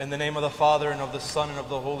In the name of the Father, and of the Son, and of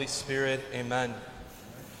the Holy Spirit, amen.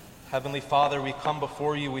 Heavenly Father, we come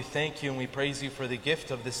before you, we thank you and we praise you for the gift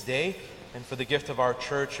of this day and for the gift of our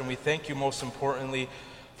church, and we thank you most importantly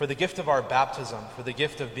for the gift of our baptism, for the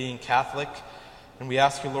gift of being Catholic. And we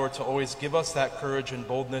ask you, Lord, to always give us that courage and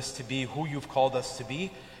boldness to be who you've called us to be,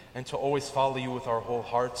 and to always follow you with our whole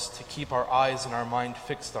hearts, to keep our eyes and our mind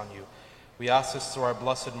fixed on you. We ask this through our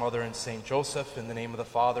Blessed Mother and Saint Joseph, in the name of the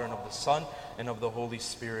Father, and of the Son, and of the Holy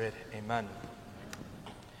Spirit. Amen.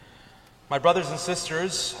 My brothers and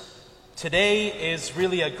sisters, today is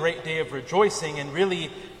really a great day of rejoicing, and really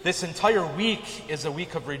this entire week is a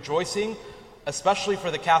week of rejoicing, especially for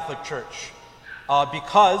the Catholic Church,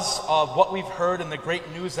 because of what we've heard and the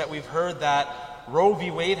great news that we've heard that Roe v.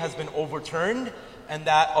 Wade has been overturned, and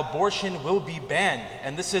that abortion will be banned.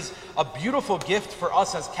 And this is a beautiful gift for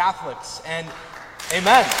us as Catholics, and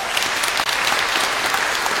amen.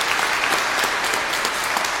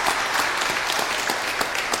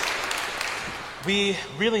 We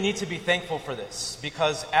really need to be thankful for this,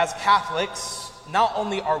 because as Catholics, not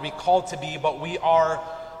only are we called to be, but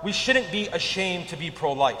we shouldn't be ashamed to be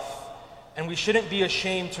pro-life. And we shouldn't be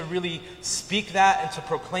ashamed to really speak that and to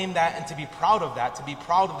proclaim that and to be proud of that, to be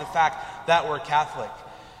proud of the fact that we're Catholic.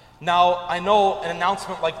 Now, I know an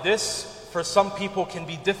announcement like this for some people can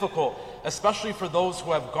be difficult, especially for those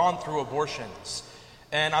who have gone through abortions.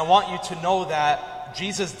 And I want you to know that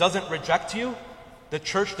Jesus doesn't reject you. The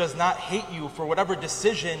church does not hate you for whatever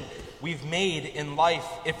decision we've made in life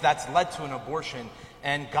if that's led to an abortion.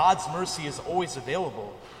 And God's mercy is always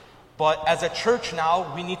available. But as a church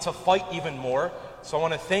now, we need to fight even more. So I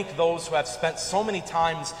want to thank those who have spent so many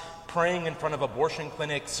times praying in front of abortion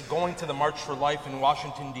clinics, going to the March for Life in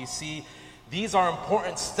Washington, D.C. These are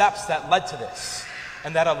important steps that led to this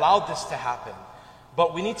and that allowed this to happen.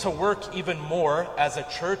 But we need to work even more as a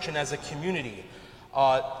church and as a community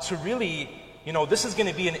to really, this is going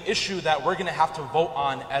to be an issue that we're going to have to vote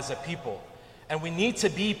on as a people. And we need to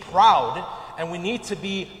be proud and we need to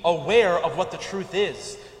be aware of what the truth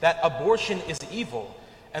is, that abortion is evil,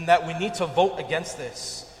 and that we need to vote against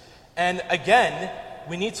this. And again,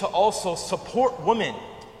 we need to also support women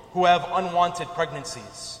who have unwanted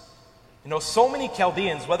pregnancies. So many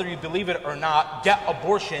Chaldeans, whether you believe it or not, get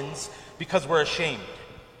abortions because we're ashamed.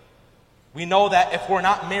 We know that if we're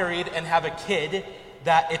not married and have a kid,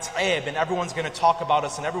 that it's aib and everyone's going to talk about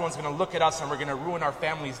us and everyone's going to look at us and we're going to ruin our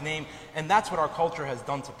family's name. And that's what our culture has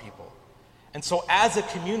done to people. And so as a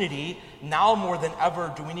community, now more than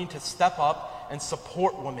ever, do we need to step up and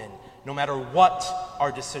support women, no matter what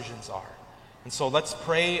our decisions are. And so let's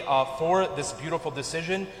pray for this beautiful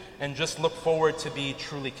decision and just look forward to be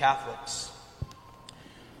truly Catholics.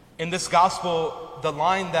 In this gospel, the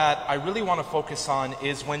line that I really want to focus on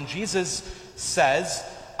is when Jesus says,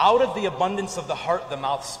 out of the abundance of the heart, the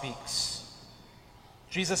mouth speaks.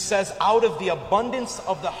 Jesus says, out of the abundance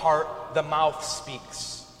of the heart, the mouth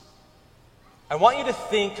speaks. I want you to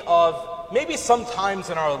think of maybe some times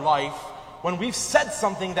in our life when we've said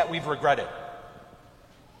something that we've regretted.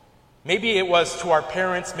 Maybe it was to our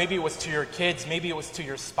parents, maybe it was to your kids, maybe it was to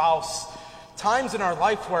your spouse. Times in our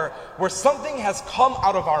life where something has come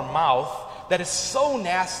out of our mouth that is so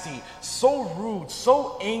nasty, so rude,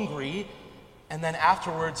 so angry, and then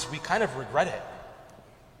afterwards we kind of regret it.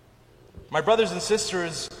 My brothers and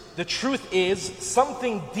sisters, the truth is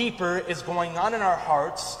something deeper is going on in our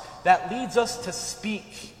hearts that leads us to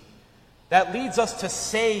speak, that leads us to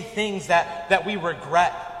say things that we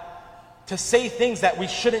regret, to say things that we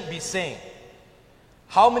shouldn't be saying.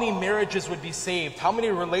 How many marriages would be saved? How many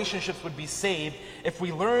relationships would be saved if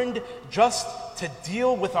we learned just to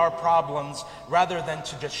deal with our problems rather than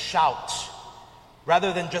to just shout,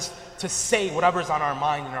 rather than just to say whatever's on our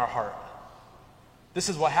mind and our heart? This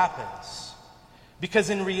is what happens.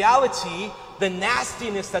 Because in reality, the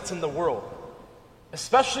nastiness that's in the world,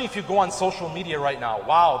 especially if you go on social media right now,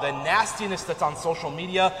 wow, the nastiness that's on social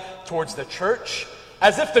media towards the church,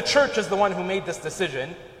 as if the church is the one who made this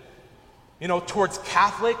decision, towards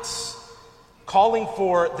Catholics, calling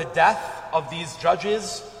for the death of these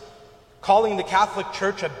judges, calling the Catholic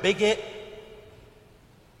Church a bigot,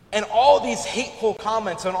 and all these hateful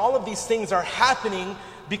comments and all of these things are happening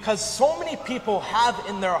because so many people have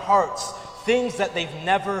in their hearts things that they've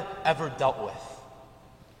never ever dealt with.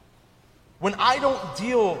 When I don't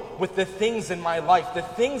deal with the things in my life, the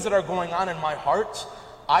things that are going on in my heart,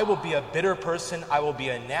 I will be a bitter person, I will be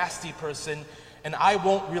a nasty person, and I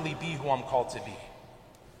won't really be who I'm called to be.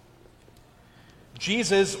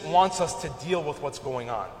 Jesus wants us to deal with what's going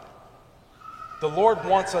on. The Lord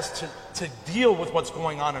wants us to deal with what's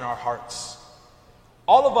going on in our hearts.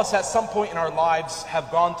 All of us at some point in our lives have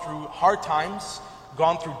gone through hard times,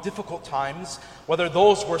 gone through difficult times, whether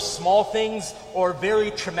those were small things or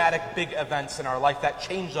very traumatic big events in our life that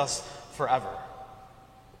changed us forever.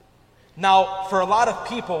 Now, for a lot of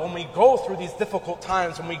people, when we go through these difficult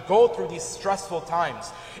times, when we go through these stressful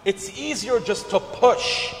times, it's easier just to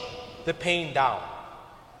push the pain down.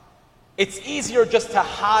 It's easier just to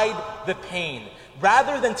hide the pain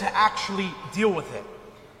rather than to actually deal with it.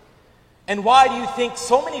 And why do you think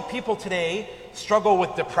so many people today struggle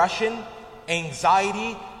with depression,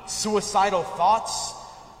 anxiety, suicidal thoughts?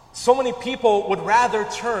 So many people would rather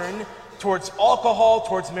turn towards alcohol,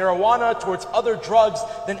 towards marijuana, towards other drugs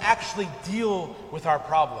than actually deal with our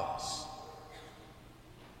problems.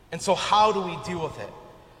 And so how do we deal with it?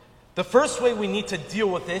 The first way we need to deal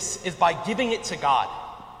with this is by giving it to God.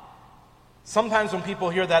 Sometimes when people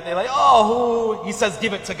hear that, they're like, oh, he says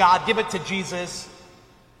give it to God, give it to Jesus.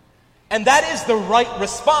 And that is the right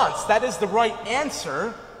response. That is the right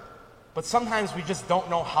answer. But sometimes we just don't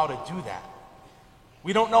know how to do that.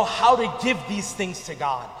 We don't know how to give these things to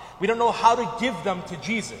God. We don't know how to give them to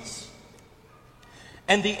Jesus.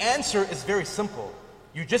 And the answer is very simple.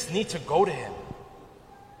 You just need to go to Him.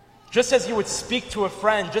 Just as you would speak to a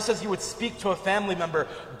friend, just as you would speak to a family member,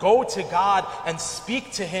 go to God and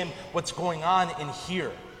speak to Him what's going on in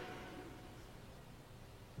here.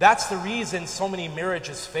 That's the reason so many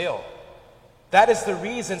marriages fail. That is the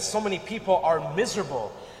reason so many people are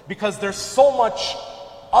miserable, because there's so much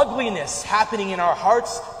ugliness happening in our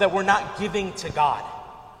hearts that we're not giving to God,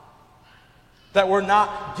 that we're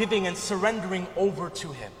not giving and surrendering over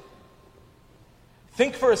to Him.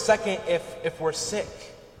 Think for a second if we're sick.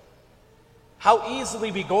 How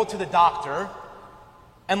easily we go to the doctor,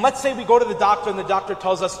 and let's say we go to the doctor and the doctor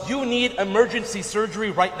tells us, you need emergency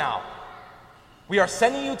surgery right now. We are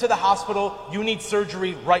sending you to the hospital, you need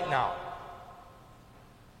surgery right now.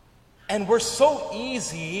 And we're so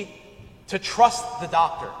easy to trust the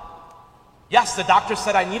doctor. Yes, the doctor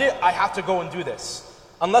said I need it, I have to go and do this.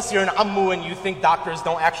 Unless you're an ammu and you think doctors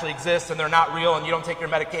don't actually exist and they're not real and you don't take your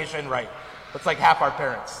medication right. That's like half our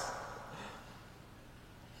parents.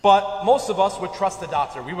 But most of us would trust the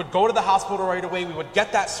doctor. We would go to the hospital right away, we would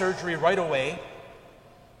get that surgery right away.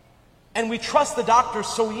 And we trust the doctor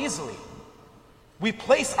so easily. We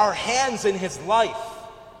place our hands in his life.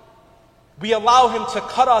 We allow him to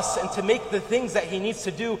cut us and to make the things that he needs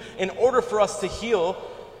to do in order for us to heal,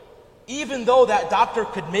 even though that doctor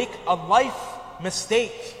could make a life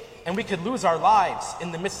mistake and we could lose our lives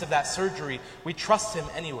in the midst of that surgery. We trust him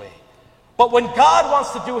anyway. But when God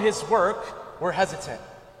wants to do his work, we're hesitant.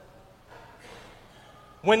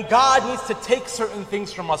 When God needs to take certain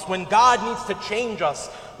things from us, when God needs to change us,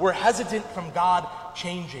 we're hesitant from God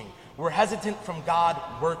changing. We're hesitant from God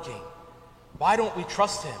working. Why don't we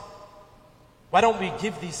trust him? Why don't we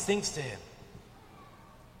give these things to him?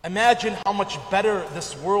 Imagine how much better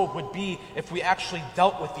this world would be if we actually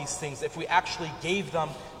dealt with these things, if we actually gave them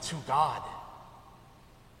to God.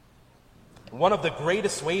 One of the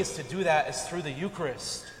greatest ways to do that is through the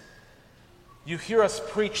Eucharist. You hear us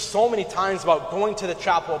preach so many times about going to the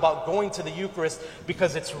chapel, about going to the Eucharist,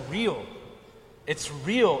 because it's real. It's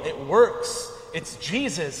real. It works. It's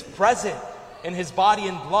Jesus present in his body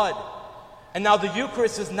and blood. And now the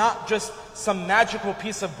Eucharist is not just some magical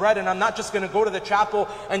piece of bread, and I'm not just going to go to the chapel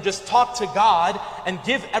and just talk to God and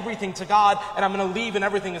give everything to God, and I'm going to leave and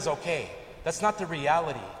everything is okay. That's not the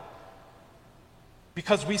reality.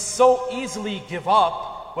 Because we so easily give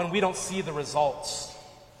up when we don't see the results.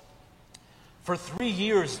 For 3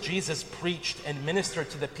 years, Jesus preached and ministered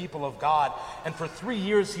to the people of God, and for 3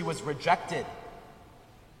 years he was rejected.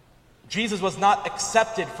 Jesus was not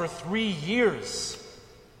accepted for 3 years,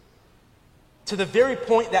 to the very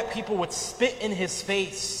point that people would spit in his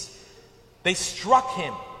face. They struck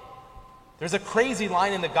him. There's a crazy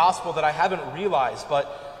line in the gospel that I haven't realized,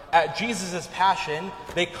 but at Jesus' passion,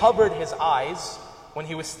 they covered his eyes when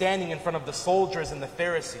he was standing in front of the soldiers and the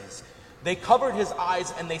Pharisees. They covered his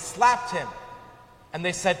eyes and they slapped him. And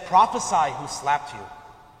they said, prophesy who slapped you.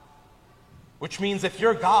 Which means if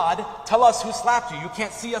you're God, tell us who slapped you. You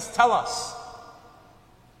can't see us, tell us.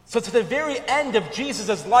 So to the very end of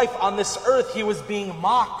Jesus' life on this earth, he was being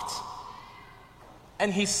mocked.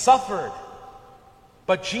 And he suffered.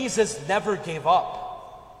 But Jesus never gave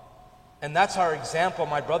up. And that's our example,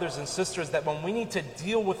 my brothers and sisters, that when we need to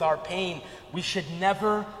deal with our pain, we should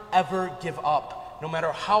never, ever give up, no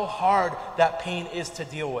matter how hard that pain is to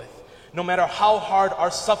deal with. No matter how hard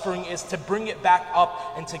our suffering is, to bring it back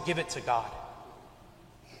up and to give it to God.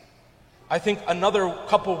 I think another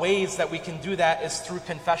couple ways that we can do that is through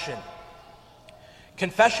confession.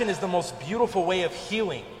 Confession is the most beautiful way of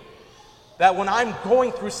healing. That when I'm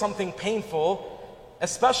going through something painful,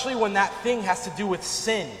 especially when that thing has to do with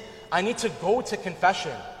sin. I need to go to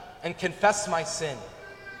confession and confess my sin.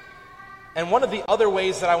 And one of the other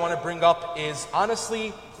ways that I want to bring up is,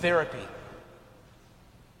 honestly, therapy.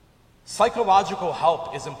 Psychological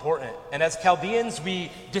help is important, and as Chaldeans,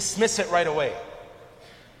 we dismiss it right away.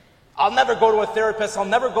 I'll never go to a therapist, I'll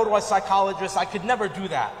never go to a psychologist, I could never do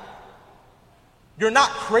that. You're not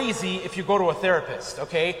crazy if you go to a therapist,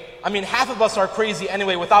 okay? I mean, half of us are crazy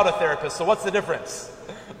anyway without a therapist, so what's the difference?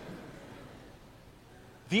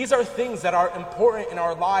 These are things that are important in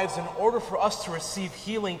our lives in order for us to receive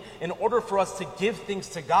healing, in order for us to give things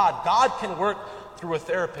to God. God can work through a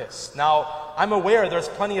therapist. Now, I'm aware there's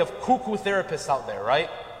plenty of cuckoo therapists out there, right?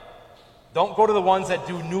 Don't go to the ones that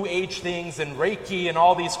do new age things and Reiki and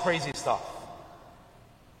all these crazy stuff.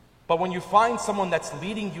 But when you find someone that's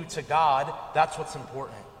leading you to God, that's what's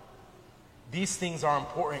important. These things are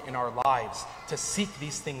important in our lives, to seek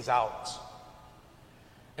these things out.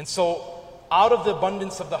 And so, out of the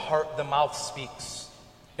abundance of the heart, the mouth speaks.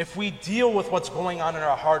 If we deal with what's going on in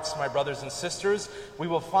our hearts, my brothers and sisters, we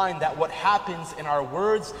will find that what happens in our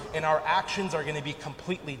words and our actions are going to be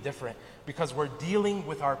completely different, because we're dealing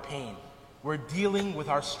with our pain. We're dealing with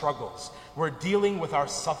our struggles. We're dealing with our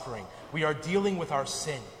suffering. We are dealing with our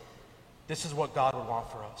sin. This is what God would want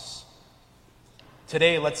for us.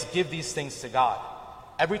 Today, let's give these things to God.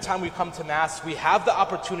 Every time we come to Mass, we have the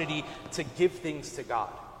opportunity to give things to God.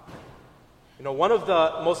 You know, one of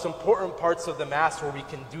the most important parts of the Mass where we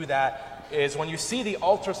can do that is when you see the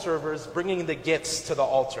altar servers bringing the gifts to the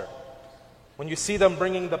altar. When you see them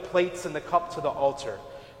bringing the plates and the cup to the altar.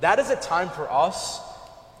 That is a time for us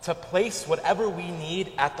to place whatever we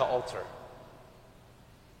need at the altar.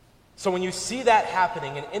 So when you see that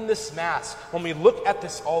happening, and in this Mass, when we look at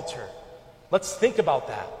this altar, let's think about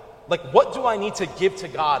that. Like, what do I need to give to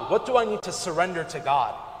God? What do I need to surrender to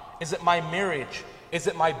God? Is it my marriage? Is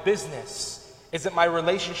it my business? Is it my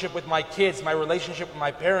relationship with my kids, my relationship with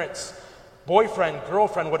my parents, boyfriend,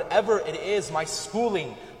 girlfriend, whatever it is, my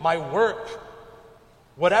schooling, my work,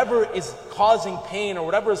 whatever is causing pain or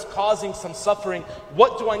whatever is causing some suffering,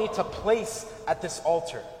 what do I need to place at this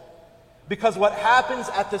altar? Because what happens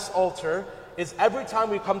at this altar is every time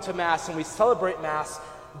we come to Mass and we celebrate Mass,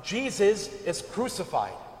 Jesus is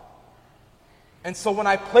crucified. And so when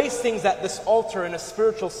I place things at this altar in a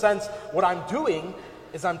spiritual sense, what I'm doing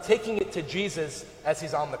is I'm taking it to Jesus as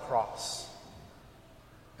he's on the cross.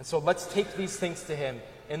 And so let's take these things to him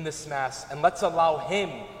in this Mass, and let's allow him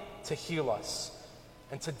to heal us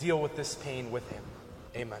and to deal with this pain with him.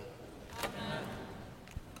 Amen.